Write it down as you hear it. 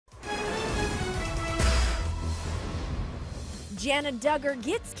Jana Duggar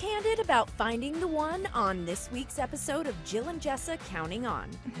gets candid about finding the one on this week's episode of Jill and Jessa Counting On.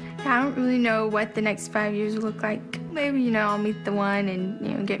 I don't really know what the next 5 years will look like. Maybe, I'll meet the one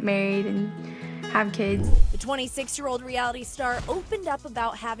and, get married and have kids. The 26-year-old reality star opened up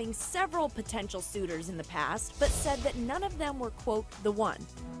about having several potential suitors in the past, but said that none of them were, quote, the one.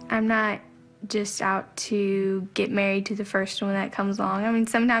 I'm not just out to get married to the first one that comes along. I mean,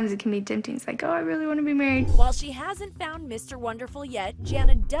 sometimes it can be tempting. It's like, oh, I really want to be married. While she hasn't found Mr. Wonderful yet,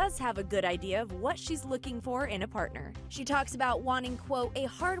 Jana does have a good idea of what she's looking for in a partner. She talks about wanting, quote, a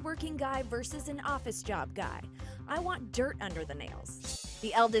hardworking guy versus an office job guy. I want dirt under the nails.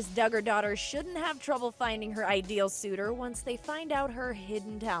 The eldest Duggar daughter shouldn't have trouble finding her ideal suitor once they find out her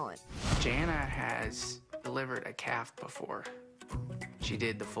hidden talent. Jana has delivered a calf before. She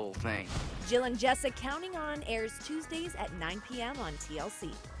did the full thing. Jill and Jessa Counting On airs Tuesdays at 9 p.m. on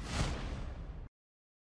TLC.